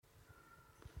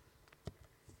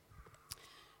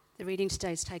The reading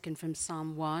today is taken from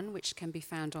Psalm 1, which can be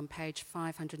found on page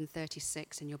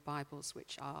 536 in your Bibles,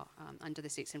 which are under the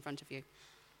seats in front of you.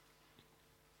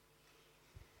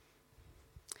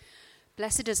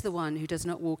 Blessed is the one who does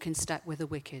not walk in step with the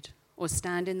wicked, or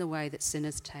stand in the way that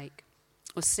sinners take,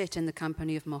 or sit in the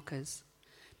company of mockers,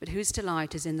 but whose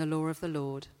delight is in the law of the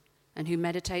Lord, and who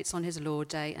meditates on his law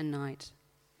day and night.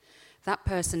 That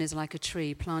person is like a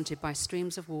tree planted by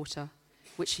streams of water,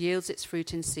 which yields its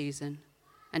fruit in season,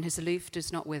 and whose leaf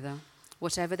does not wither.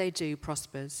 Whatever they do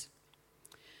prospers.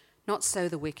 Not so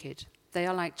the wicked. They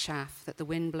are like chaff that the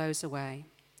wind blows away.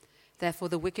 Therefore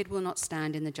the wicked will not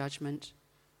stand in the judgment,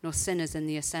 nor sinners in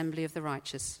the assembly of the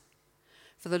righteous.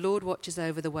 For the Lord watches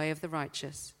over the way of the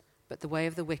righteous, but the way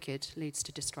of the wicked leads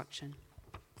to destruction.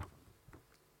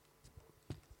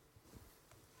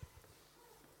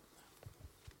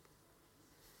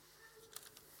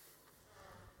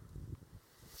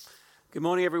 Good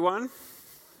morning, everyone.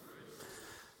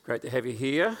 Great to have you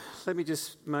here. Let me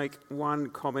just make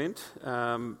one comment,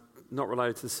 not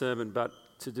related to the sermon, but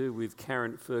to do with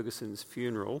Karen Ferguson's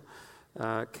funeral.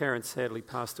 Karen sadly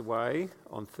passed away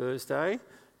on Thursday.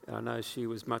 I know she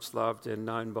was much loved and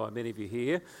known by many of you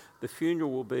here. The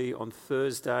funeral will be on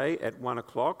Thursday at 1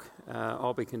 o'clock.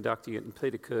 I'll be conducting it, and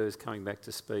Peter Kerr is coming back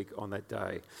to speak on that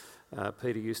day.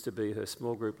 Peter used to be her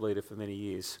small group leader for many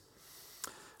years.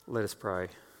 Let us pray.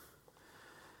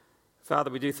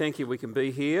 Father, we do thank you we can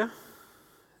be here.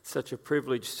 It's such a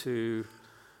privilege to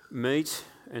meet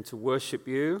and to worship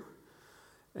you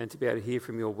and to be able to hear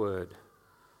from your word.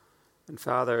 And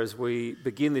Father, as we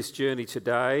begin this journey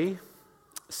today,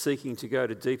 seeking to go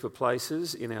to deeper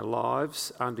places in our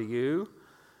lives under you,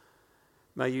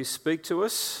 may you speak to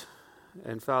us,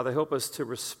 and Father, help us to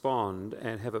respond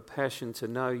and have a passion to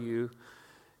know you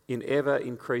in ever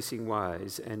increasing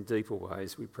ways and deeper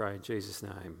ways. We pray in Jesus'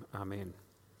 name. Amen.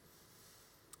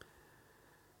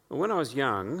 When I was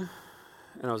young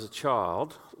and I was a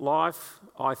child, life,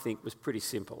 I think, was pretty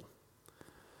simple.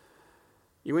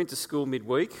 You went to school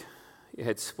midweek, you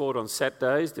had sport on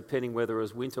Saturdays, depending whether it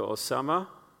was winter or summer,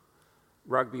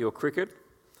 rugby or cricket,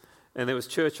 and there was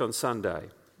church on Sunday,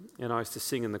 and I used to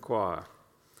sing in the choir.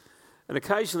 And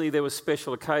occasionally there were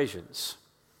special occasions.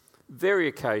 Very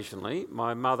occasionally,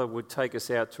 my mother would take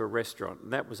us out to a restaurant,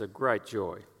 and that was a great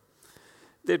joy.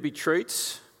 There'd be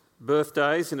treats,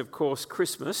 birthdays, and of course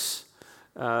Christmas,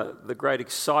 the great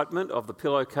excitement of the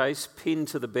pillowcase pinned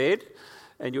to the bed,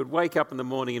 and you'd wake up in the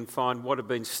morning and find what had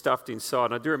been stuffed inside.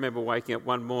 And I do remember waking up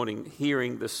one morning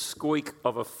hearing the squeak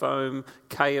of a foam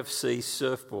KFC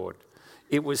surfboard.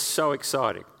 It was so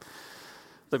exciting.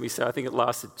 Let me say, I think it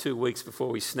lasted 2 weeks before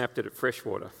we snapped it at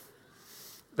Freshwater.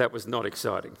 That was not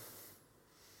exciting.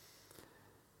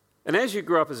 And as you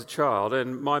grew up as a child,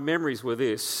 and my memories were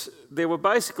this, there were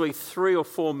basically 3 or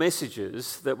 4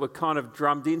 messages that were kind of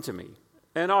drummed into me.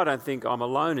 And I don't think I'm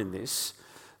alone in this.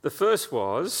 The first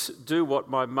was, do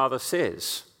what my mother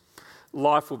says.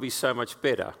 Life will be so much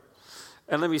better.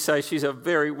 And let me say, she's a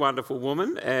very wonderful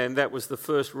woman, and that was the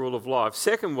first rule of life.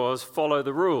 Second was, follow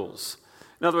the rules.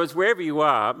 In other words, wherever you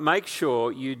are, make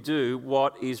sure you do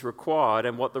what is required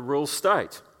and what the rules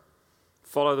state.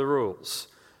 Follow the rules.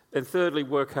 And thirdly,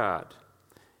 work hard.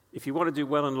 If you want to do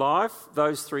well in life,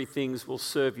 those 3 things will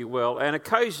serve you well. And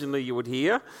occasionally you would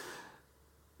hear,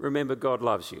 remember, God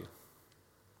loves you.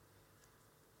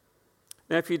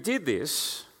 Now, if you did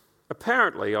this,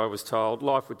 apparently, I was told,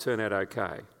 life would turn out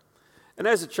okay. And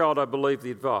as a child, I believed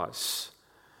the advice.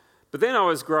 But then I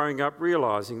was growing up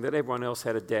realising that everyone else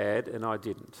had a dad and I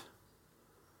didn't.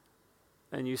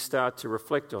 And you start to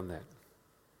reflect on that.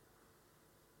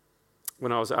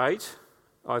 When I was 8,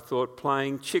 I thought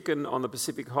playing chicken on the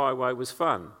Pacific Highway was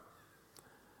fun,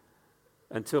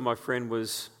 until my friend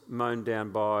was mown down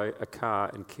by a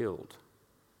car and killed.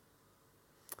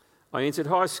 I entered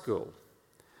high school,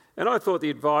 and I thought the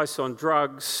advice on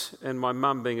drugs, and my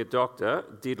mum being a doctor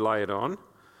did lay it on,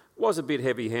 was a bit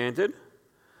heavy-handed,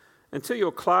 until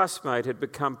your classmate had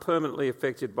become permanently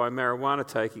affected by marijuana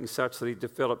taking such that he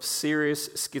developed serious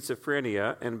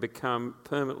schizophrenia and become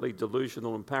permanently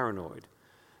delusional and paranoid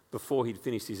before he'd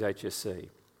finished his HSC.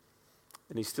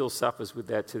 And he still suffers with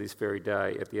that to this very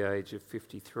day at the age of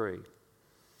 53.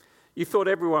 You thought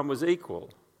everyone was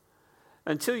equal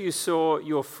until you saw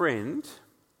your friend,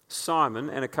 Simon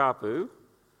Anakapu,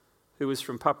 who was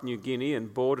from Papua New Guinea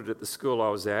and boarded at the school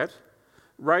I was at,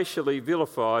 racially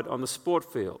vilified on the sport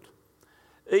field,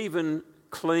 even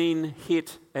clean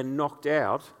hit and knocked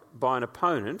out by an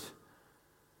opponent,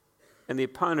 and the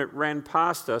opponent ran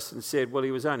past us and said, well,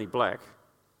 he was only black.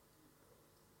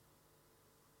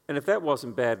 And if that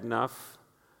wasn't bad enough,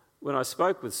 when I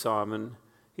spoke with Simon,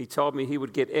 he he told me he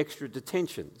would get extra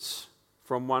detentions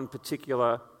from one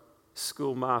particular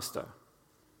schoolmaster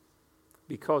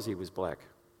because he was black.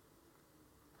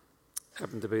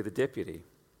 Happened to be the deputy.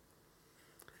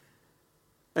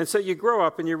 And so you grow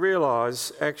up and you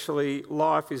realise, actually,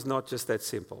 life is not just that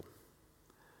simple.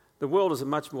 The world is a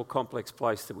much more complex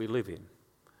place that we live in.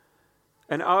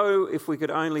 And oh, if we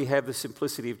could only have the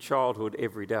simplicity of childhood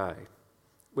every day,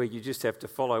 where you just have to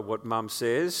follow what mum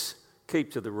says, keep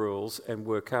to the rules and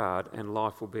work hard, and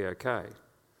life will be okay.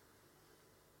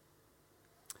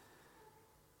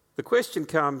 The question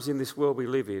comes in this world we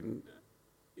live in,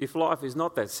 if life is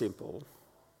not that simple,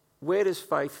 where does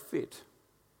faith fit?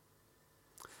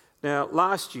 Now,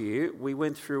 last year we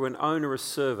went through an onerous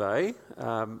survey.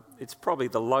 It's probably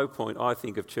the low point, I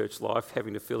think, of church life,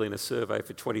 having to fill in a survey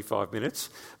for 25 minutes.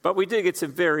 But we do get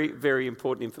some very, very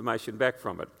important information back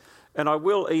from it. And I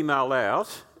will email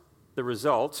out the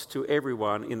results to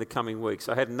everyone in the coming weeks.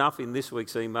 I had enough in this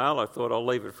week's email. I thought I'll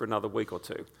leave it for another week or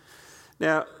two.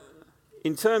 Now,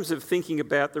 in terms of thinking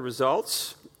about the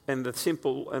results and the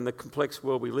simple and the complex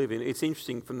world we live in, it's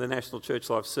interesting from the National Church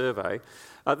Life Survey,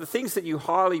 the things that you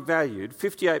highly valued,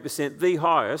 58%, the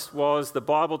highest, was the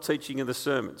Bible teaching and the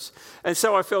sermons. And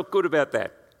so I felt good about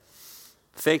that.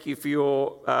 Thank you for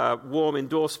your warm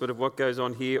endorsement of what goes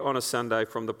on here on a Sunday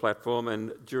from the platform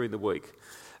and during the week.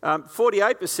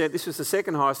 48%, this was the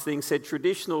second highest thing, said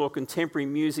traditional or contemporary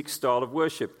music style of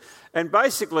worship. And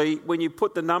basically, when you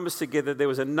put the numbers together, there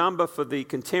was a number for the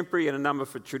contemporary and a number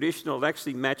for traditional. It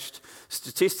actually matched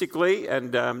statistically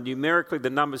and numerically the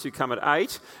numbers who come at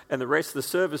 8 and the rest of the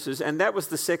services, and that was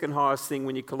the second highest thing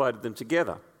when you collated them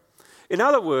together. In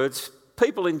other words,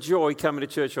 people enjoy coming to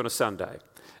church on a Sunday,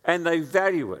 and they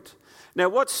value it. Now,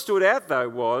 what stood out, though,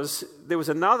 was there was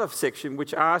another section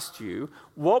which asked you,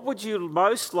 what would you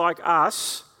most like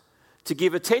us to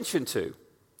give attention to?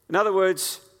 In other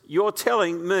words, you're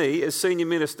telling me, as senior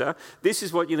minister, this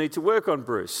is what you need to work on,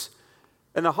 Bruce.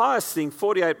 And the highest thing,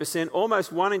 48%,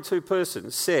 almost 1 in 2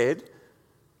 persons said,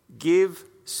 give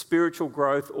spiritual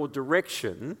growth or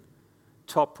direction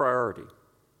top priority.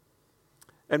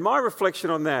 And my reflection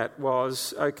on that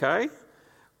was, okay,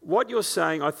 what you're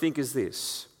saying, I think, is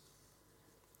this.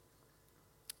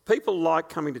 People like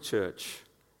coming to church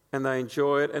and they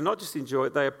enjoy it, and not just enjoy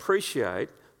it, they appreciate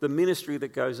the ministry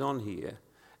that goes on here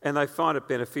and they find it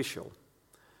beneficial.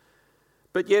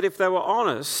 But yet, if they were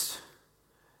honest,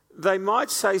 they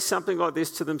might say something like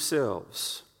this to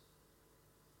themselves.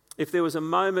 If there was a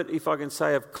moment, if I can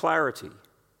say, of clarity,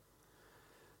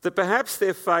 that perhaps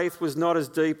their faith was not as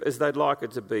deep as they'd like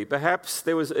it to be. Perhaps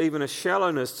there was even a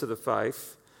shallowness to the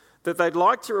faith that they'd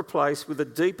like to replace with a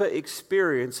deeper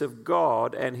experience of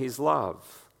God and His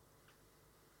love.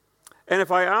 And if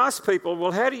I ask people,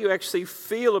 well, how do you actually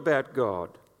feel about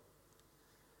God?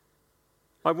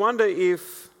 I wonder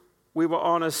if we were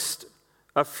honest,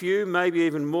 a few, maybe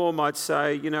even more, might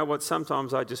say, you know what,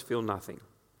 sometimes I just feel nothing.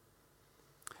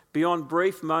 Beyond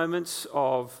brief moments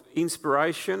of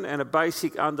inspiration and a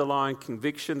basic underlying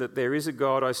conviction that there is a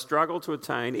God, I struggle to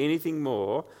attain anything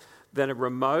more than a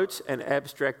remote and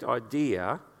abstract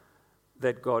idea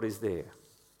that God is there.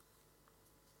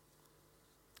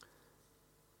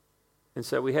 And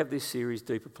so we have this series,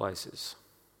 Deeper Places,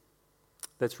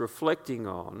 that's reflecting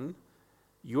on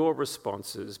your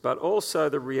responses, but also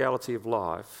the reality of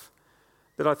life,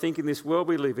 that I think in this world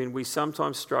we live in, we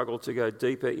sometimes struggle to go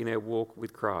deeper in our walk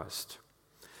with Christ.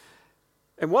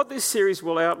 And what this series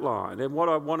will outline, and what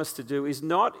I want us to do, is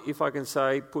not, if I can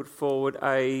say, put forward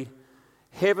a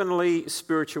heavenly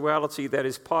spirituality that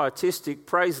is pietistic,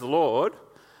 praise the Lord,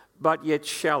 but yet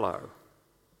shallow.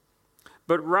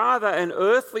 But rather an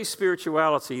earthly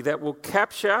spirituality that will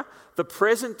capture the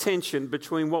present tension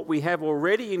between what we have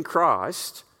already in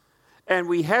Christ, and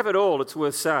we have it all, it's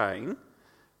worth saying.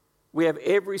 We have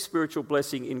every spiritual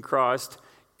blessing in Christ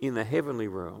in the heavenly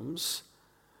realms,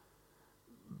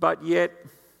 but yet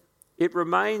it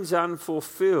remains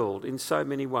unfulfilled in so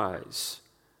many ways.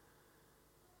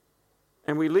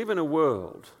 And we live in a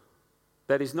world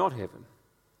that is not heaven.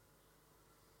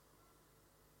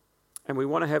 And we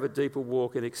want to have a deeper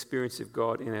walk and experience of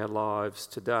God in our lives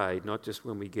today, not just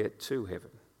when we get to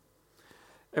heaven.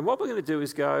 And what we're going to do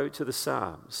is go to the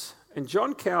Psalms. And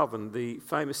John Calvin, the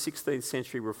famous 16th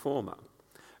century reformer,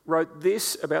 wrote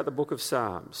this about the book of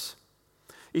Psalms.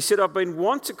 He said, I've been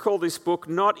wont to call this book,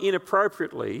 not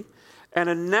inappropriately, an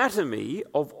anatomy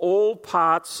of all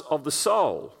parts of the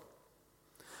soul.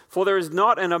 For there is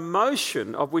not an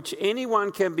emotion of which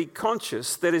anyone can be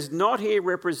conscious that is not here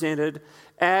represented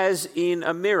as in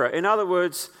a mirror. In other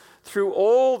words, through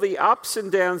all the ups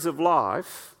and downs of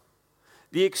life,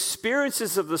 The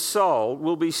experiences of the soul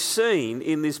will be seen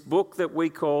in this book that we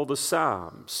call the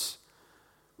Psalms,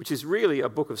 which is really a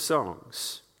book of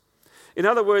songs. In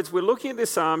other words, we're looking at the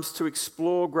Psalms to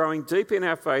explore growing deep in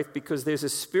our faith because there's a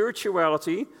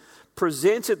spirituality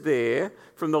presented there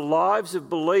from the lives of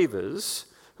believers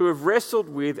who have wrestled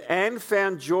with and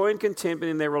found joy and contentment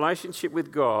in their relationship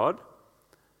with God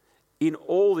in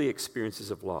all the experiences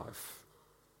of life.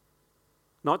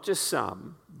 Not just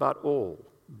some, but all.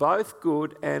 Both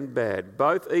good and bad,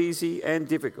 both easy and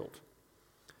difficult.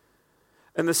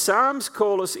 And the Psalms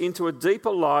call us into a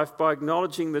deeper life by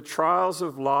acknowledging the trials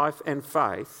of life and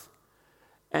faith,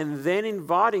 and then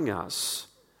inviting us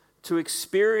to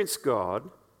experience God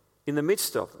in the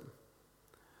midst of them.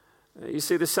 You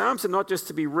see, the Psalms are not just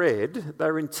to be read,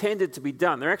 they're intended to be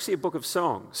done. They're actually a book of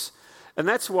songs. And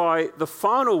that's why the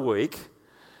final week,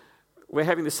 we're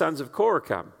having the sons of Korah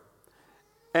come.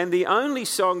 And the only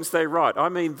songs they write,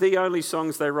 the only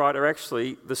songs they write are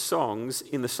actually the songs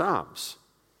in the Psalms.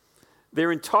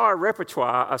 Their entire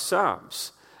repertoire are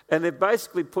psalms, and they've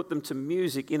basically put them to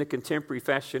music in a contemporary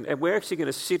fashion, and we're actually going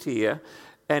to sit here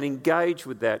and engage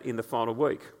with that in the final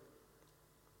week.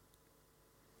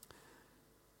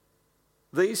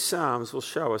 These psalms will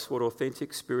show us what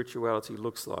authentic spirituality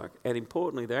looks like, and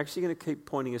importantly, they're actually going to keep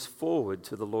pointing us forward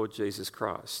to the Lord Jesus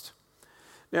Christ.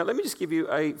 Now, let me just give you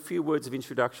a few words of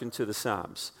introduction to the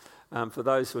Psalms. For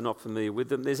those who are not familiar with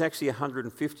them, there's actually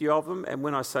 150 of them, and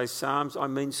when I say psalms, I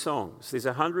mean songs. There's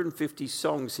 150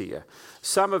 songs here.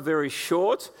 Some are very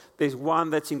short. There's one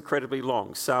that's incredibly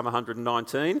long, Psalm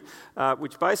 119,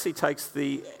 which basically takes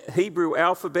the Hebrew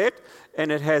alphabet and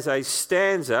it has a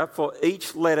stanza for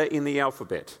each letter in the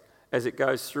alphabet as it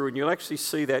goes through, and you'll actually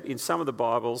see that in some of the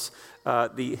Bibles,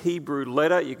 the Hebrew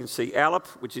letter, you can see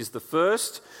Aleph, which is the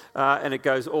first, and it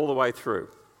goes all the way through.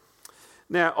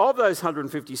 Now, of those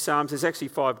 150 Psalms, there's actually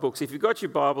 5 books. If you've got your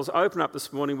Bibles, open up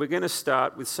this morning. We're going to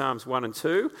start with Psalms 1 and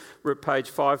 2. We're at page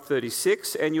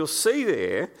 536, and you'll see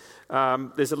there,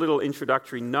 there's a little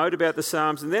introductory note about the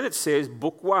Psalms, and then it says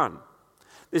Book 1.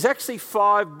 There's actually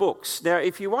 5 books. Now,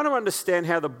 if you want to understand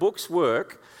how the books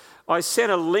work, I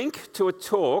sent a link to a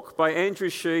talk by Andrew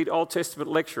Sheed, Old Testament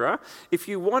lecturer. If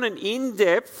you want an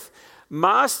in-depth,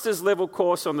 master's level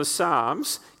course on the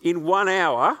Psalms in 1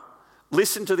 hour,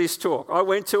 listen to this talk. I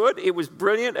went to it. It was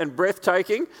brilliant and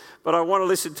breathtaking, but I want to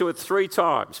listen to it 3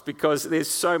 times because there's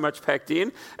so much packed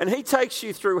in. And he takes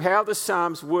you through how the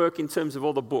Psalms work in terms of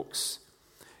all the books.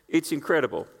 It's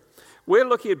incredible. We're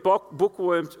looking at book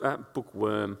 1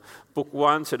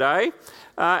 today.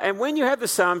 And when you have the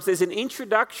Psalms, there's an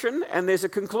introduction and there's a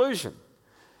conclusion.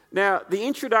 Now, the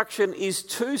introduction is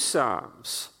 2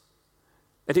 Psalms.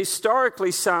 And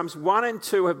historically, Psalms 1 and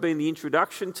 2 have been the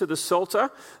introduction to the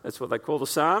Psalter. That's what they call the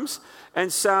Psalms.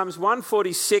 And Psalms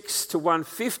 146 to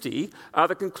 150 are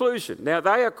the conclusion. Now,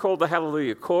 they are called the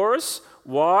Hallelujah Chorus.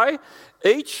 Why?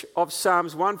 Each of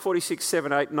Psalms 146,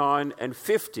 7, 8, 9, and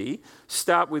 50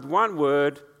 start with one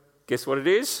word. Guess what it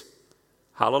is?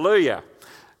 Hallelujah.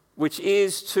 Which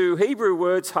is 2 Hebrew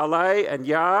words, Hallel and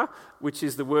Yah, which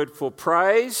is the word for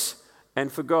praise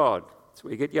and for God. That's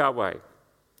where you get Yahweh.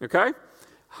 Okay?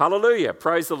 Hallelujah,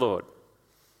 praise the Lord.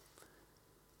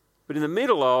 But in the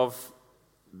middle of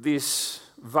this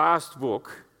vast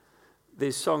book,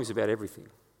 there's songs about everything.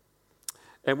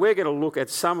 And we're going to look at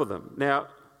some of them. Now,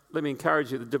 let me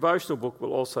encourage you, the devotional book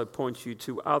will also point you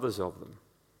to others of them.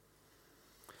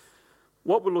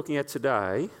 What we're looking at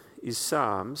today is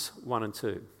Psalms 1 and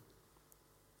 2.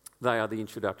 They are the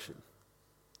introduction.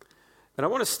 And I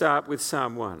want to start with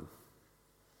Psalm 1,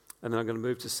 and then I'm going to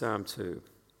move to Psalm 2.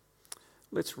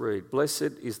 Let's read.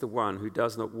 Blessed is the one who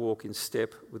does not walk in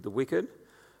step with the wicked,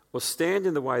 or stand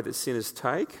in the way that sinners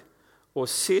take, or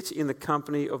sit in the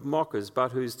company of mockers,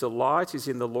 but whose delight is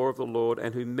in the law of the Lord,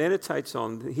 and who meditates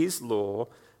on his law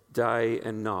day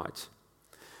and night.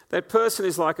 That person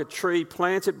is like a tree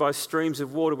planted by streams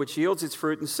of water, which yields its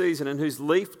fruit in season, and whose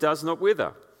leaf does not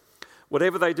wither.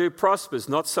 Whatever they do prospers.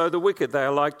 Not so the wicked. They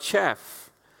are like chaff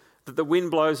that the wind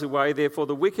blows away. Therefore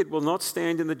the wicked will not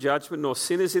stand in the judgment, nor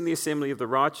sinners in the assembly of the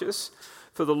righteous.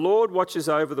 For the Lord watches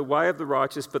over the way of the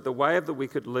righteous, but the way of the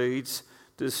wicked leads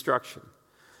to destruction.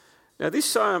 Now this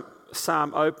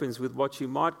psalm opens with what you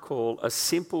might call a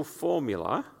simple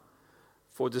formula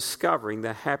for discovering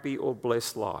the happy or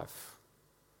blessed life.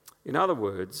 In other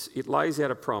words, it lays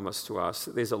out a promise to us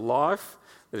that there's a life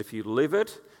that if you live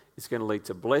it, it's going to lead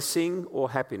to blessing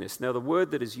or happiness. Now, the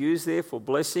word that is used there for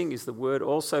blessing is the word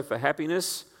also for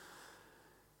happiness.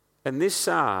 And this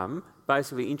psalm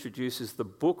basically introduces the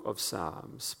book of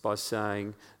Psalms by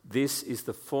saying this is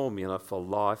the formula for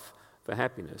life for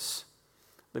happiness.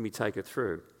 Let me take it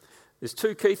through. There's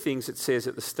two key things it says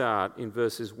at the start in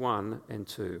verses 1 and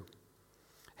 2.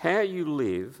 How you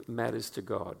live matters to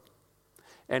God.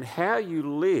 And how you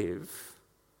live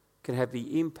can have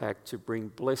the impact to bring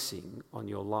blessing on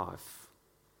your life.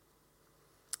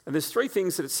 And there's three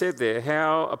things that it said there: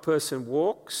 how a person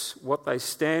walks, what they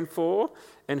stand for,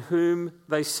 and whom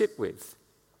they sit with.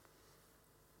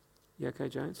 You okay,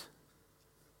 James?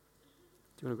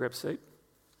 Do you want to grab a seat?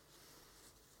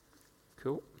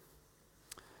 Cool.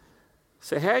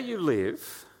 So how you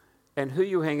live and who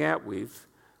you hang out with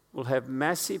will have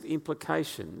massive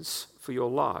implications for your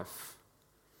life.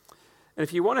 And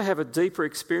if you want to have a deeper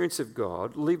experience of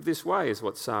God, live this way, is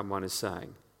what Psalm 1 is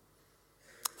saying.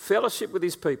 Fellowship with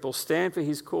his people, stand for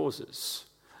his causes.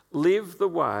 Live the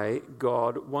way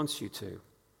God wants you to.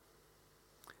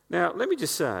 Now, let me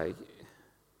just say,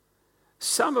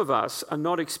 some of us are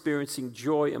not experiencing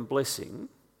joy and blessing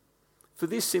for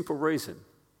this simple reason.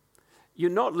 You're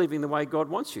not living the way God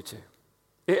wants you to.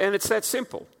 And it's that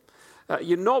simple.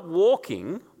 You're not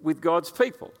walking with God's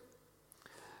people.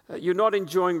 You're not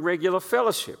enjoying regular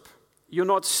fellowship. You're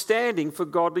not standing for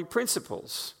godly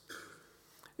principles.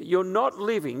 You're not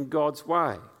living God's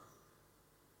way.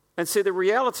 And see, the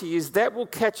reality is that will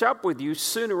catch up with you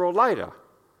sooner or later.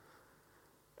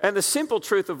 And the simple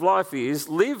truth of life is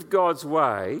live God's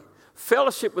way,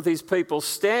 fellowship with his people,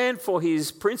 stand for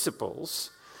his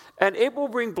principles, and it will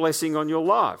bring blessing on your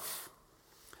life.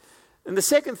 And the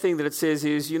second thing that it says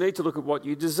is you need to look at what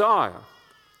you desire.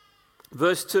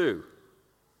 Verse 2.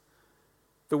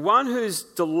 The one whose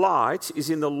delight is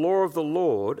in the law of the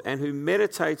Lord and who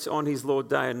meditates on his law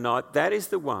day and night, that is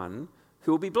the one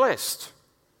who will be blessed.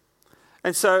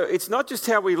 And so it's not just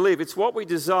how we live, it's what we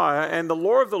desire. And the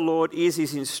law of the Lord is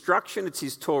his instruction, it's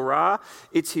his Torah,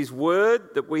 it's his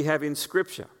word that we have in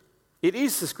Scripture. It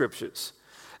is the Scriptures.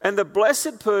 And the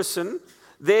blessed person,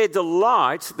 their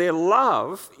delight, their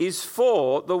love is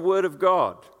for the word of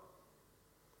God.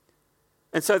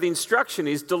 And so the instruction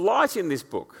is delight in this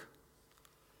book.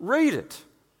 Read it.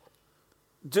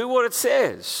 Do what it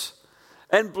says.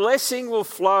 And blessing will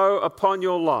flow upon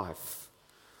your life.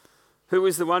 Who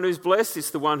is the one who's blessed?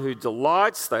 It's the one who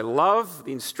delights, they love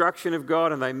the instruction of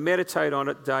God and they meditate on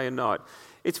it day and night.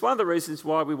 It's one of the reasons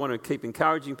why we want to keep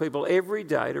encouraging people every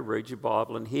day to read your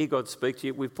Bible and hear God speak to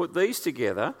you. We've put these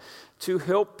together to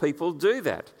help people do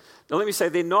that. Now let me say,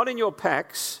 they're not in your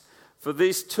packs for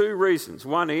these two reasons.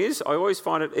 One is, I always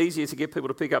find it easier to get people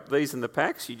to pick up these in the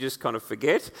packs. You just kind of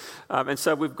forget. And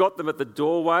so we've got them at the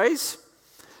doorways.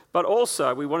 But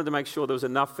also, we wanted to make sure there was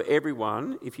enough for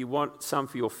everyone. If you want some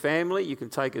for your family, you can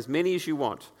take as many as you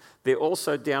want. They're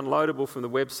also downloadable from the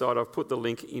website. I've put the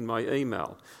link in my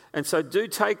email. And so do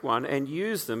take one and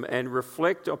use them and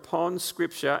reflect upon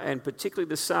Scripture and particularly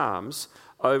the Psalms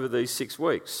over these 6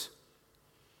 weeks.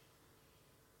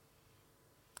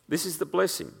 This is the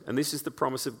blessing and this is the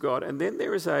promise of God. And then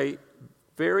there is a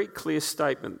very clear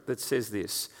statement that says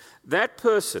this. That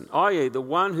person, i.e. the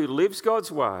one who lives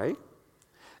God's way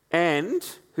and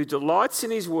who delights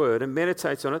in his word and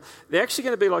meditates on it, they're actually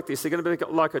going to be like this. They're going to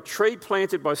be like a tree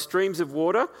planted by streams of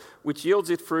water, which yields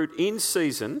its fruit in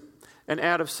season and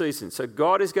out of season. So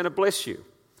God is going to bless you.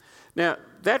 Now,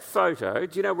 that photo,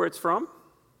 do you know where it's from?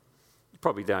 You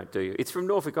probably don't, do you? It's from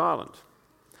Norfolk Island.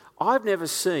 I've never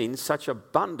seen such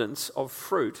abundance of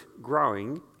fruit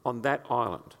growing on that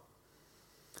island.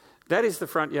 That is the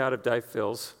front yard of Dave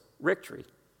Fell's rectory.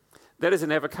 That is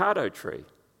an avocado tree.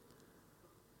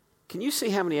 Can you see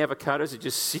how many avocados are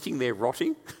just sitting there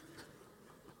rotting?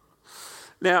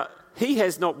 Now, he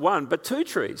has not one, but 2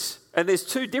 trees. And there's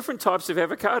 2 different types of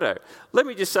avocado. Let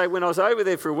me just say, when I was over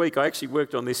there for a week, I actually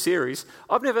worked on this series.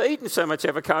 I've never eaten so much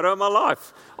avocado in my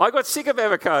life. I got sick of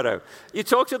avocado. You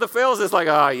talk to the fellas, it's like,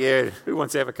 oh yeah, who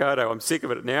wants avocado? I'm sick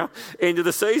of it now. End of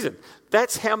the season.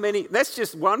 That's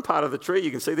just one part of the tree.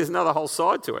 You can see there's another whole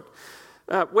side to it.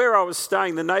 Where I was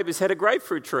staying, the neighbours had a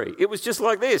grapefruit tree. It was just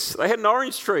like this. They had an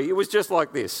orange tree. It was just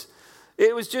like this.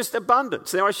 It was just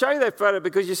abundance. Now, I show you that photo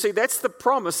because you see that's the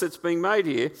promise that's being made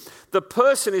here. The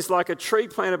person is like a tree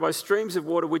planted by streams of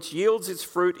water which yields its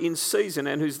fruit in season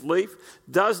and whose leaf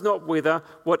does not wither.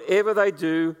 Whatever they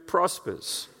do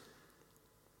prospers.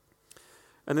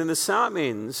 And then the psalm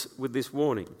ends with this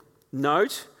warning.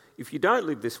 Note, if you don't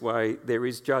live this way, there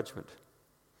is judgment.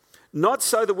 Not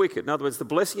so the wicked. In other words, the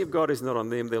blessing of God is not on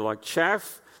them. They're like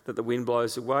chaff that the wind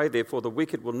blows away. Therefore, the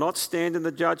wicked will not stand in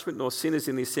the judgment, nor sinners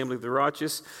in the assembly of the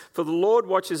righteous. For the Lord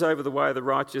watches over the way of the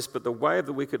righteous, but the way of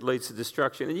the wicked leads to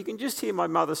destruction. And you can just hear my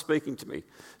mother speaking to me.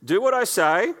 Do what I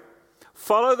say,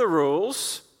 follow the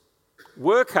rules,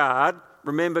 work hard,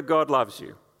 remember God loves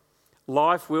you.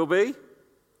 Life will be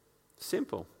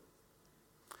simple.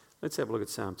 Let's have a look at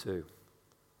Psalm 2.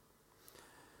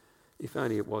 If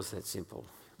only it was that simple,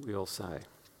 we all say.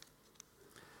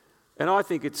 And I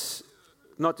think it's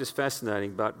not just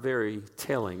fascinating, but very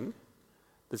telling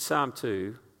that Psalm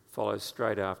 2 follows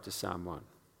straight after Psalm 1.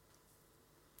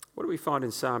 What do we find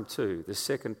in Psalm 2, the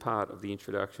second part of the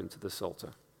introduction to the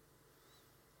Psalter?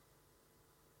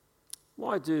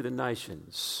 Why do the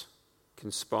nations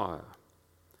conspire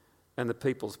and the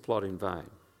peoples plot in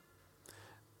vain?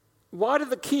 Why do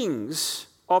the kings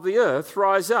of the earth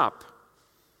rise up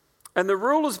and the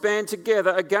rulers band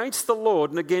together against the Lord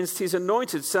and against his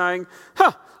anointed, saying,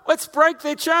 let's break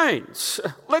their chains,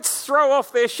 let's throw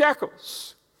off their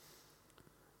shackles?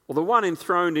 Well, the one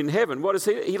enthroned in heaven, what does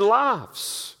he? He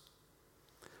laughs.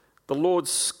 The Lord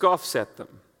scoffs at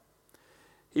them.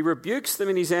 He rebukes them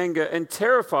in his anger and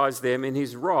terrifies them in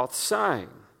his wrath, saying,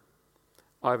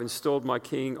 I have installed my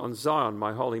king on Zion,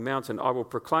 my holy mountain. I will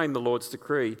proclaim the Lord's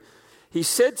decree. He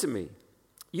said to me,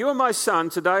 you are my son,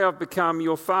 today I've become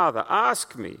your father.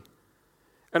 Ask me,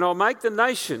 and I'll make the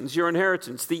nations your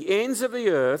inheritance, the ends of the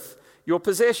earth your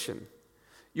possession.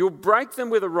 You'll break them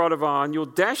with a rod of iron, you'll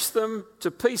dash them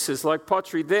to pieces like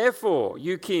pottery. Therefore,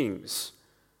 you kings,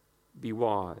 be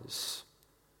wise.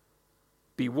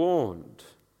 Be warned,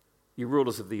 you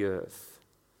rulers of the earth.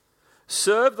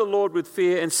 Serve the Lord with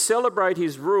fear and celebrate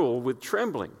his rule with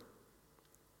trembling.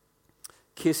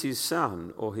 Kiss his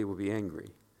son, or he will be angry,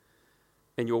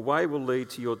 and your way will lead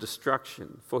to your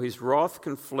destruction, for his wrath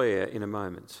can flare in a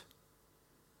moment.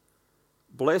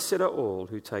 Blessed are all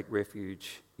who take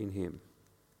refuge in him.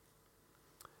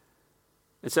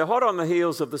 And so, hot on the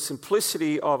heels of the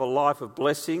simplicity of a life of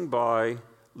blessing by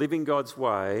living God's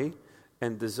way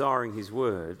and desiring his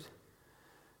word,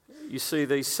 you see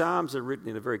these psalms are written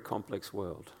in a very complex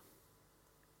world.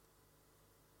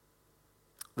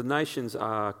 The nations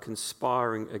are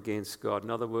conspiring against God.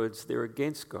 In other words, they're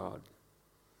against God.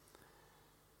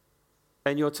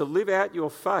 And you're to live out your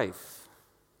faith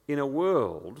in a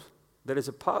world that is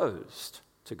opposed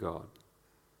to God.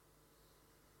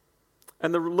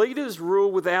 And the leaders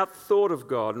rule without thought of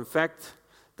God. In fact,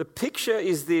 the picture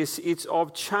is this: it's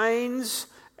of chains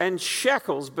and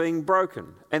shackles being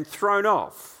broken and thrown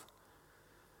off.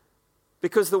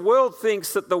 Because the world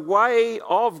thinks that the way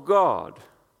of God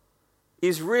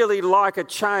is really like a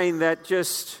chain that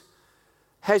just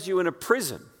has you in a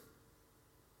prison,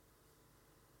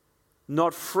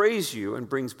 not frees you and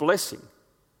brings blessing.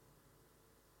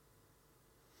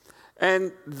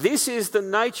 And this is the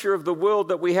nature of the world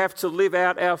that we have to live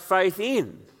out our faith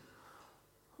in.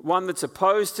 One that's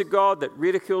opposed to God, that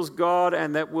ridicules God,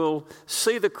 and that will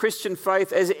see the Christian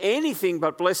faith as anything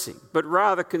but blessing, but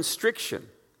rather constriction.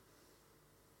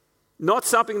 Not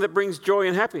something that brings joy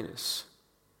and happiness.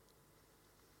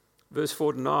 Verse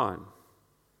 4 to 9.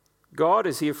 God,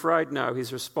 is he afraid? No,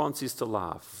 his response is to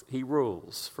laugh. He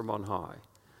rules from on high.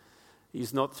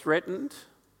 He's not threatened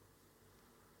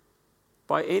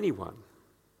by anyone,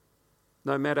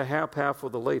 no matter how powerful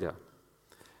the leader.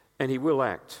 And he will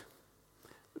act.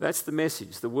 That's the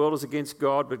message. The world is against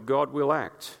God, but God will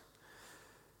act.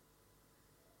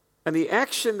 And the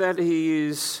action that he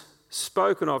is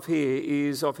spoken of here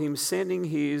is of him sending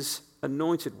his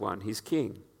anointed one, his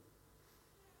king.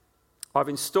 I've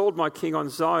installed my king on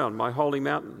Zion, my holy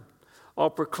mountain. I'll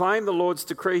proclaim the Lord's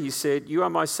decree, he said. You are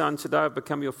my son, today I've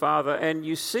become your father. And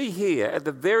you see here at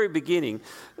the very beginning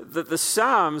that the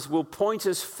Psalms will point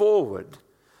us forward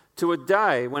to a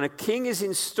day when a king is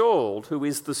installed who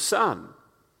is the Son.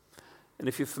 And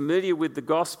if you're familiar with the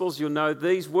Gospels, you'll know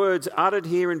these words uttered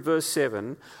here in verse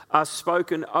 7 are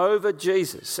spoken over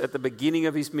Jesus at the beginning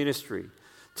of his ministry.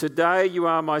 Today you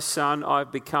are my son,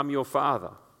 I've become your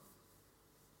father.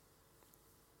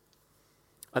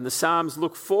 And the Psalms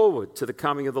look forward to the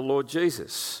coming of the Lord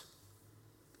Jesus.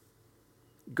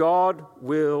 God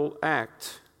will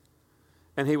act,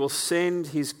 and he will send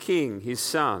his king, his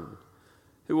son,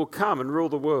 who will come and rule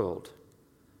the world.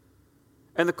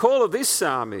 And the call of this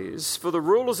psalm is for the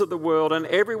rulers of the world and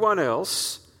everyone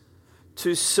else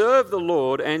to serve the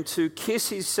Lord and to kiss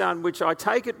his son, which I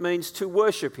take it means to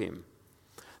worship him.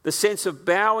 The sense of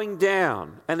bowing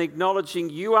down and acknowledging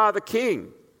you are the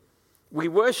king. We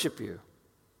worship you.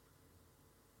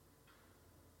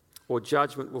 Or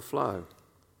judgment will flow.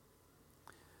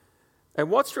 And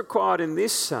what's required in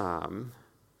this psalm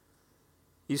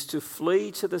is to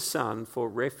flee to the Son for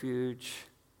refuge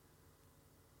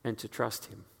and to trust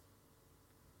him.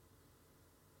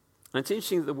 And it's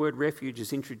interesting that the word refuge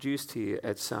is introduced here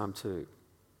at Psalm 2.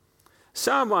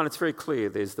 Psalm 1, it's very clear.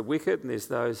 There's the wicked and there's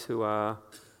those who are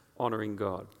honouring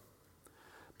God.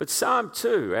 But Psalm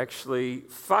 2, actually,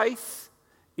 faith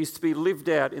is to be lived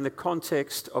out in the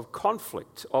context of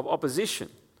conflict, of opposition,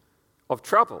 of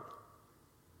trouble,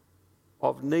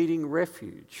 of needing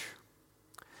refuge.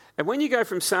 And when you go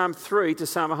from Psalm 3 to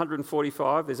Psalm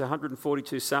 145, there's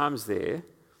 142 Psalms there,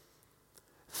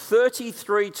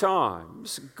 33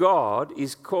 times God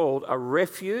is called a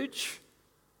refuge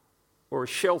or a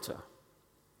shelter.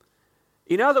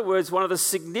 In other words, one of the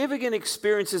significant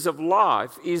experiences of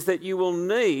life is that you will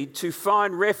need to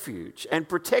find refuge and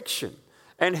protection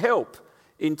and help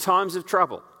in times of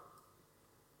trouble.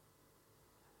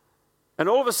 And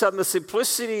all of a sudden, the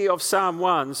simplicity of Psalm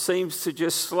 1 seems to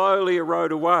just slowly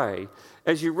erode away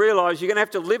as you realise you're going to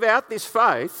have to live out this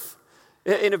faith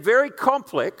in a very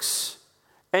complex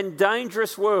and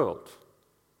dangerous world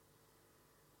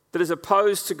that is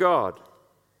opposed to God.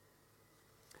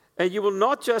 And you will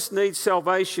not just need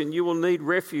salvation, you will need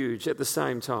refuge at the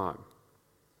same time.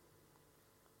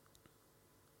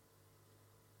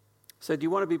 So do you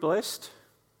want to be blessed?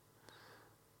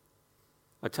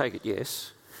 I take it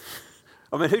yes.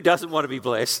 I mean, who doesn't want to be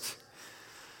blessed?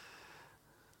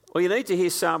 Well, you need to hear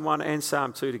Psalm 1 and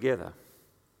Psalm 2 together.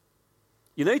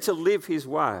 You need to live his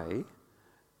way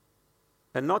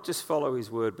and not just follow his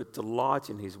word, but delight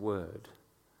in his word.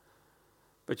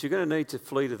 But you're going to need to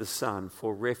flee to the Son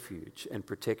for refuge and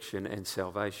protection and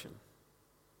salvation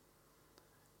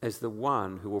as the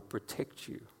one who will protect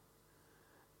you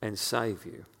and save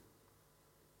you.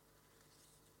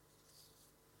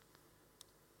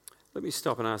 Let me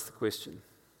stop and ask the question.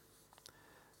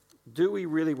 Do we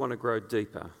really want to grow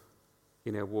deeper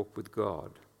in our walk with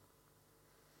God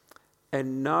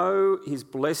and know his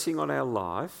blessing on our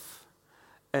life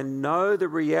and know the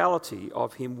reality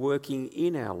of him working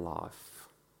in our life?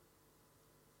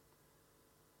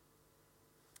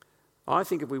 I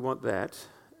think if we want that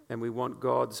and we want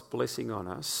God's blessing on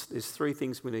us, there's three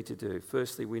things we need to do.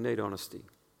 Firstly, we need honesty.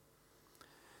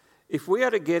 If we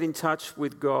are to get in touch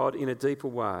with God in a deeper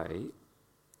way,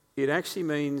 it actually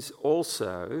means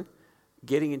also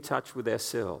getting in touch with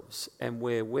ourselves and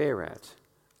where we're at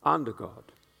under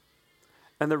God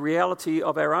and the reality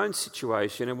of our own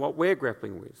situation and what we're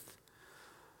grappling with.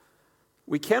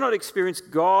 We cannot experience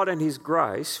God and his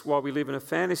grace while we live in a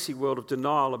fantasy world of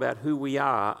denial about who we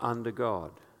are under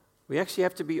God. We actually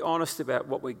have to be honest about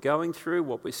what we're going through,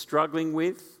 what we're struggling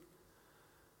with,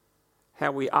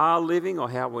 how we are living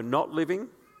or how we're not living.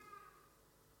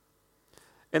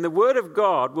 And the Word of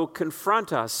God will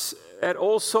confront us at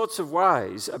all sorts of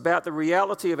ways about the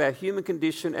reality of our human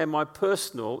condition and my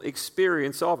personal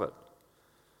experience of it.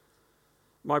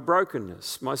 My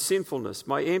brokenness, my sinfulness,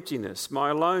 my emptiness, my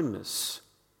aloneness.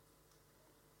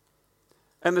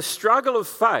 And the struggle of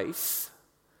faith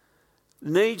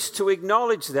needs to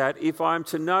acknowledge that if I'm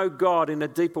to know God in a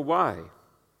deeper way.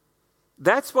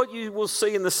 That's what you will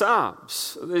see in the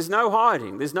Psalms. There's no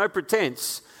hiding, there's no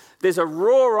pretense. There's a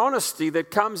raw honesty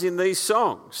that comes in these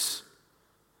songs.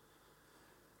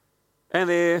 And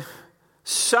they're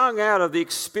sung out of the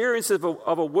experience of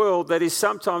a world that is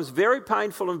sometimes very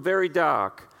painful and very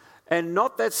dark and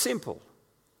not that simple.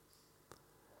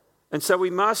 And so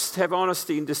we must have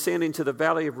honesty and descend into the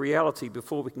valley of reality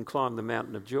before we can climb the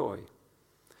mountain of joy,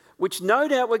 which no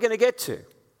doubt we're going to get to.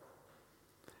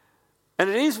 And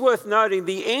it is worth noting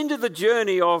the end of the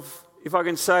journey of, if I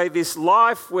can say, this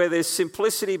life where there's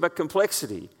simplicity but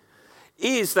complexity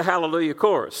is the Hallelujah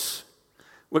chorus.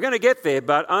 We're going to get there,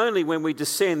 but only when we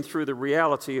descend through the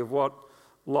reality of what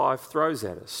life throws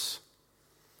at us.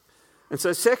 And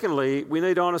so secondly, we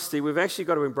need honesty. We've actually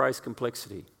got to embrace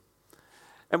complexity.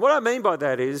 And what I mean by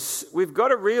that is we've got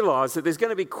to realise that there's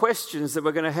going to be questions that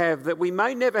we're going to have that we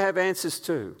may never have answers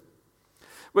to.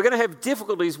 We're going to have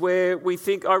difficulties where we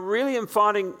think, I really am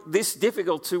finding this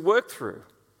difficult to work through.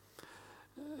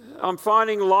 I'm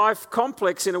finding life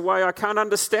complex in a way I can't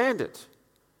understand it.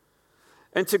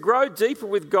 And to grow deeper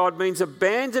with God means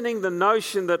abandoning the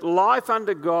notion that life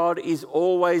under God is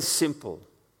always simple,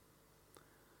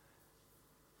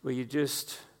 where you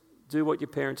just do what your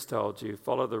parents told you,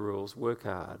 follow the rules, work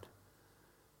hard,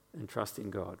 and trust in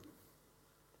God.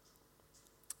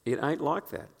 It ain't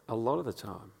like that a lot of the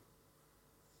time.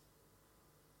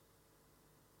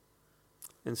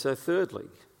 And so thirdly,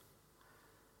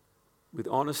 with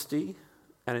honesty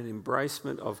and an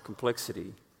embracement of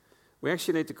complexity, we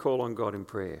actually need to call on God in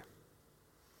prayer.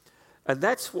 And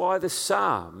that's why the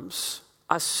Psalms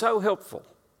are so helpful,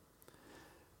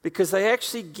 because they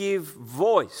actually give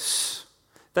voice,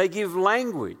 they give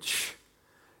language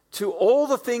to all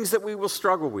the things that we will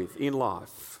struggle with in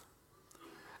life.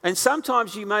 And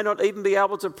sometimes you may not even be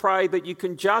able to pray, but you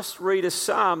can just read a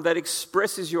psalm that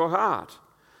expresses your heart.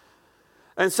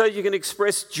 And so you can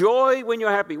express joy when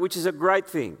you're happy, which is a great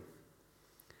thing.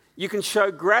 You can show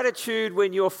gratitude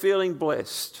when you're feeling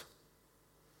blessed.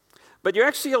 But you're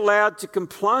actually allowed to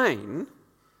complain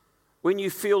when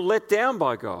you feel let down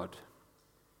by God.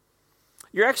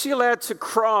 You're actually allowed to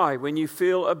cry when you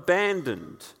feel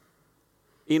abandoned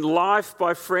in life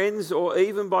by friends or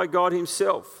even by God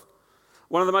himself.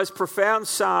 One of the most profound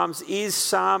psalms is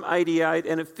Psalm 88,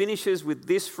 and it finishes with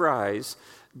this phrase,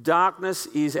 "Darkness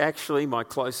is actually my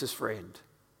closest friend."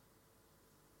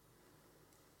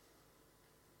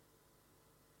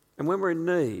 And when we're in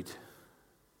need,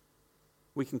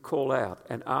 we can call out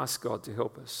and ask God to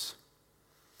help us.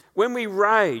 When we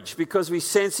rage because we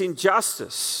sense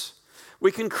injustice,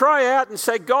 we can cry out and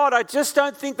say, "God, I just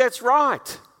don't think that's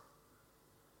right."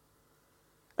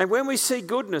 And when we see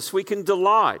goodness, we can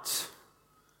delight.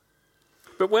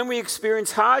 But when we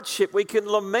experience hardship, we can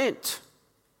lament.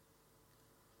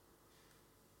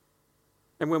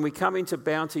 And when we come into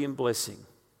bounty and blessing,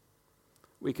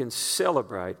 we can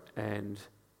celebrate and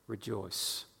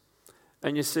rejoice.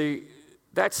 And you see,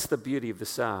 that's the beauty of the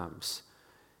Psalms.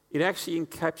 It actually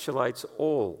encapsulates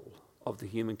all of the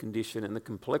human condition and the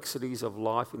complexities of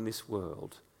life in this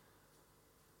world.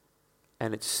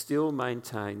 And it still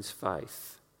maintains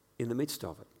faith in the midst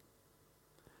of it.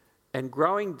 And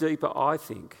growing deeper, I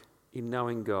think, in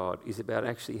knowing God is about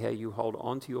actually how you hold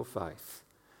on to your faith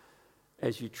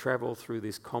as you travel through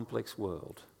this complex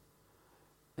world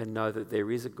and know that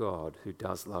there is a God who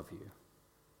does love you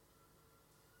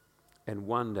and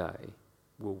one day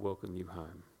will welcome you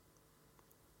home.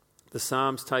 The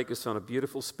Psalms take us on a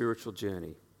beautiful spiritual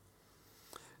journey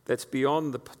that's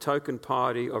beyond the token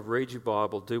piety of read your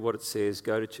Bible, do what it says,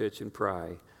 go to church and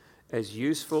pray, as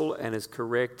useful and as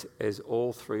correct as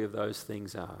all three of those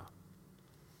things are.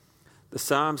 The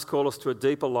Psalms call us to a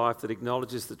deeper life that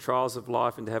acknowledges the trials of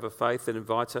life and to have a faith that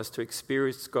invites us to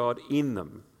experience God in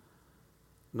them,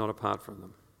 not apart from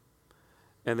them.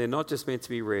 And they're not just meant to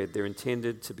be read, they're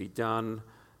intended to be done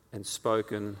and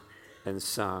spoken and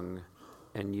sung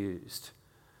and used,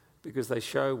 because they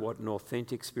show what an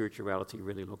authentic spirituality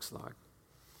really looks like.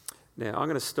 Now, I'm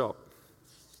going to stop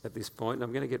at this point, and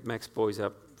I'm going to get Max Boyes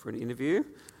up for an interview,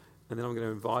 and then I'm going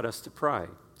to invite us to pray.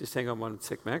 Just hang on one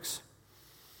sec, Max.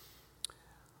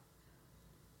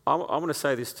 I want to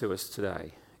say this to us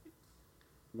today.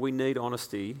 We need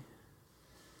honesty,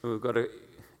 and we've got to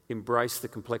embrace the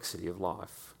complexity of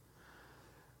life.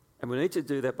 And we need to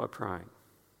do that by praying.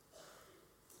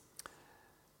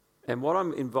 And what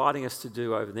I'm inviting us to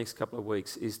do over the next couple of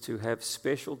weeks is to have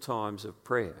special times of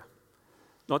prayer.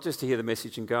 Not just to hear the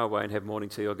message and go away and have morning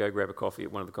tea or go grab a coffee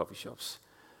at one of the coffee shops,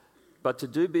 but to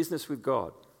do business with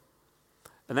God.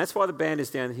 And that's why the band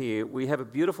is down here. We have a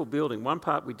beautiful building. One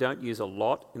part we don't use a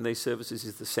lot in these services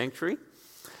is the sanctuary.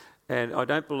 And I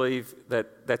don't believe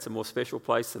that that's a more special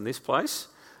place than this place,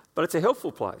 but it's a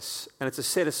helpful place and it's a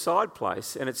set-aside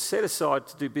place, and it's set aside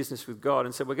to do business with God.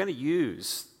 And so we're going to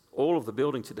use all of the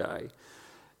building today.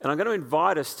 And I'm going to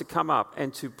invite us to come up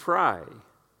and to pray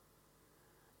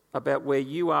about where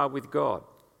you are with God.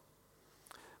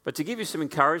 But to give you some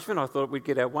encouragement, I thought we'd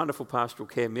get our wonderful pastoral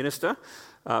care minister,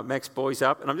 Max Boyes,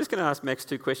 up. And I'm just going to ask Max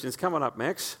two questions. Come on up,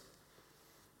 Max.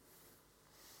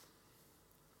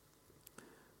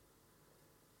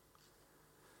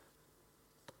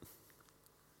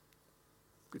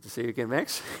 Good to see you again,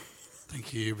 Max.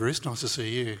 Thank you, Bruce. Nice to see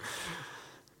you.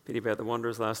 Pity about the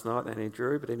Wanderers last night, they only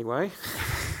drew, but anyway.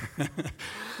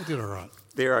 I did all right.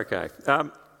 They're okay.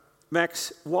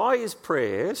 Max, why is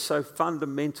prayer so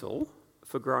fundamental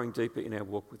for growing deeper in our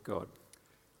walk with God?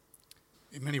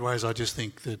 In many ways, I just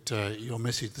think that your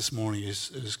message this morning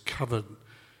is covered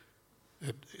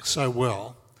it so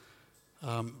well.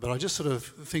 But I just sort of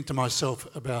think to myself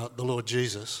about the Lord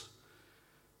Jesus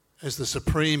as the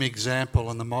supreme example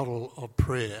and the model of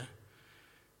prayer.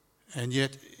 And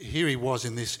yet, here he was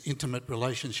in this intimate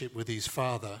relationship with his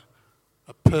Father,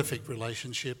 a perfect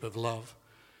relationship of love.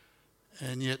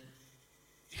 And yet,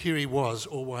 here he was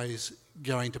always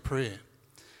going to prayer.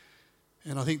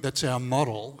 And I think that's our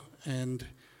model. And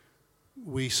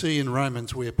we see in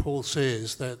Romans where Paul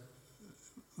says that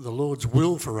the Lord's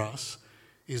will for us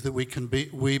is that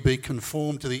we be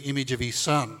conformed to the image of his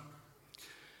Son.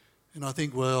 And I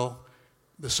think, well,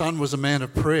 the Son was a man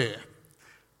of prayer.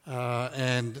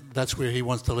 And that's where he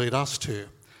wants to lead us to.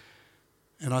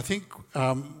 And I think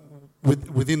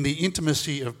within the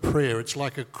intimacy of prayer, it's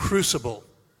like a crucible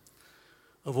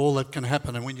of all that can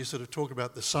happen. And when you sort of talk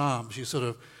about the Psalms,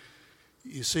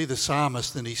 you see the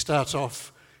psalmist, and he starts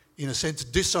off, in a sense,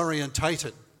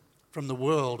 disorientated from the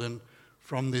world and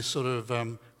from this sort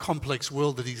of complex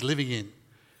world that he's living in.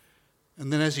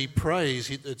 And then as he prays,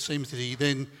 it seems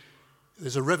that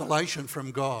there's a revelation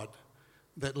from God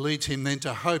that leads him then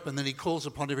to hope, and then he calls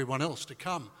upon everyone else to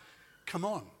come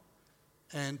on,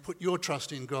 and put your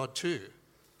trust in God too.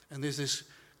 And there's this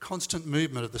constant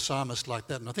movement of the psalmist like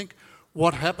that. And I think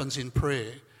what happens in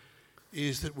prayer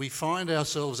is that we find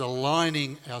ourselves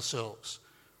aligning ourselves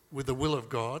with the will of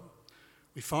God.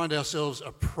 We find ourselves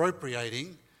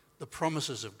appropriating the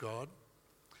promises of God.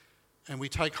 And we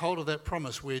take hold of that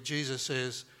promise where Jesus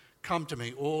says, "Come to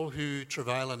me, all who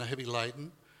travail and are heavy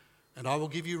laden, and I will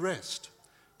give you rest.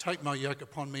 Take my yoke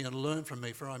upon me and learn from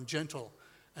me, for I am gentle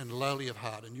and lowly of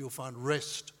heart, and you'll find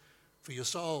rest for your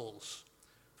souls.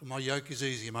 For my yoke is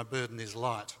easy and my burden is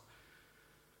light."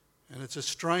 And it's a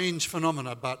strange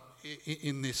phenomena, but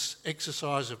in this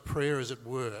exercise of prayer, as it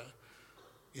were,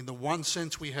 in the one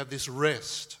sense we have this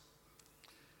rest,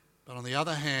 but on the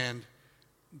other hand,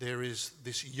 there is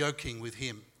this yoking with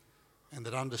him and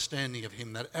that understanding of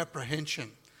him, that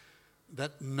apprehension,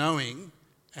 that knowing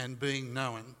and being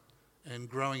known and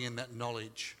growing in that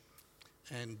knowledge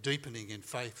and deepening in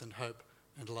faith and hope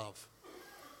and love.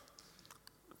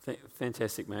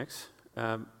 Fantastic, Max.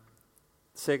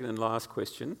 Second and last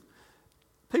question.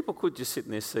 People could just sit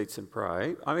in their seats and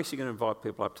pray. I'm actually going to invite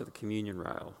people up to the communion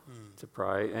rail to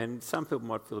pray, and some people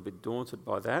might feel a bit daunted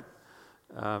by that.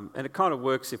 And it kind of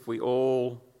works if we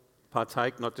all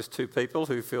partake, not just two people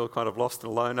who feel kind of lost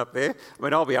and alone up there. I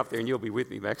mean, I'll be up there and you'll be with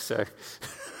me, Max, so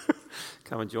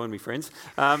come and join me, friends.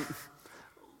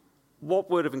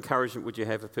 What word of encouragement would you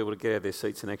have for people to get out of their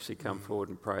seats and actually come forward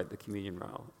and pray at the communion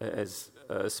rail as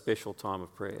a special time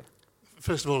of prayer?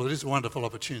 First of all, it is a wonderful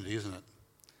opportunity, isn't it,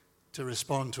 to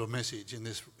respond to a message in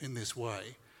this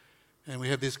way. And we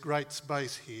have this great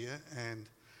space here and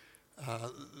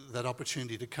that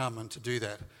opportunity to come and to do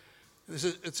that.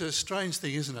 It's a strange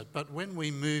thing, isn't it? But when we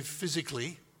move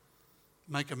physically,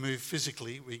 make a move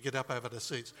physically, we get up out of the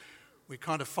seats, we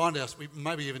kind of find we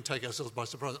maybe even take ourselves by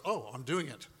surprise. Oh, I'm doing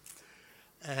it.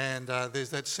 And there's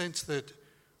that sense that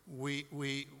we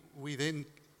then,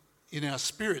 in our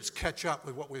spirits, catch up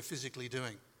with what we're physically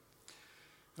doing.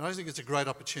 And I think it's a great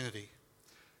opportunity.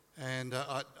 And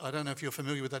I don't know if you're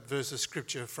familiar with that verse of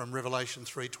scripture from Revelation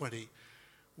 3:20,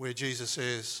 where Jesus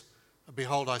says,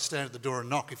 "Behold, I stand at the door and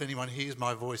knock. If anyone hears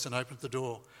my voice and opens the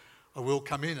door, I will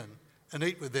come in and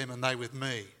eat with them and they with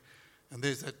me." And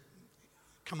there's that,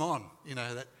 come on,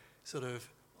 that sort of,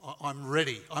 I'm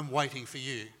ready, I'm waiting for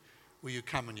you. Will you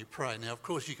come and you pray? Now, of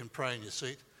course, you can pray in your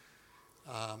seat,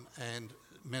 and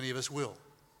many of us will.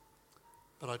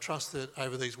 But I trust that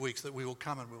over these weeks that we will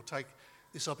come and we'll take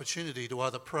this opportunity to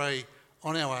either pray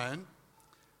on our own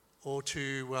or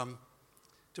to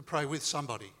pray with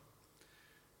somebody.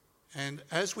 And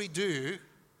as we do,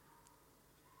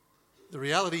 the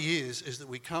reality is that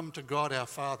we come to God our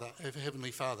Father, our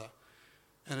Heavenly Father,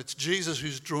 and it's Jesus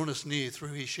who's drawn us near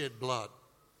through his shed blood.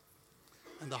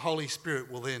 And the Holy Spirit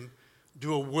will then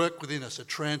do a work within us, a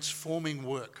transforming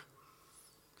work.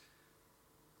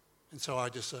 And so I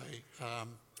just say,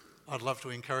 I'd love to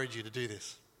encourage you to do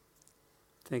this.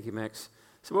 Thank you, Max.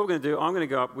 So what we're going to do, I'm going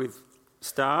to go up with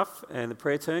staff and the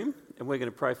prayer team, and we're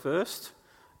going to pray first,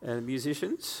 and the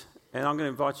musicians, and I'm going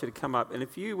to invite you to come up. And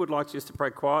if you would like just to pray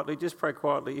quietly, just pray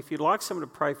quietly. If you'd like someone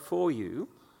to pray for you,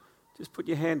 just put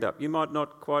your hand up. You might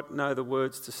not quite know the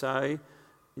words to say,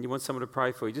 and you want someone to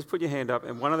pray for you. Just put your hand up,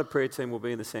 and one of the prayer team will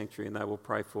be in the sanctuary, and they will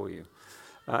pray for you.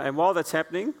 And while that's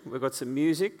happening, we've got some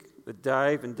music that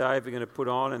Dave are going to put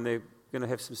on, and they're going to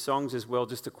have some songs as well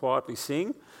just to quietly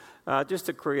sing, just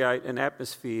to create an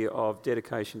atmosphere of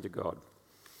dedication to God.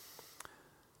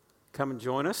 Come and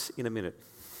join us in a minute.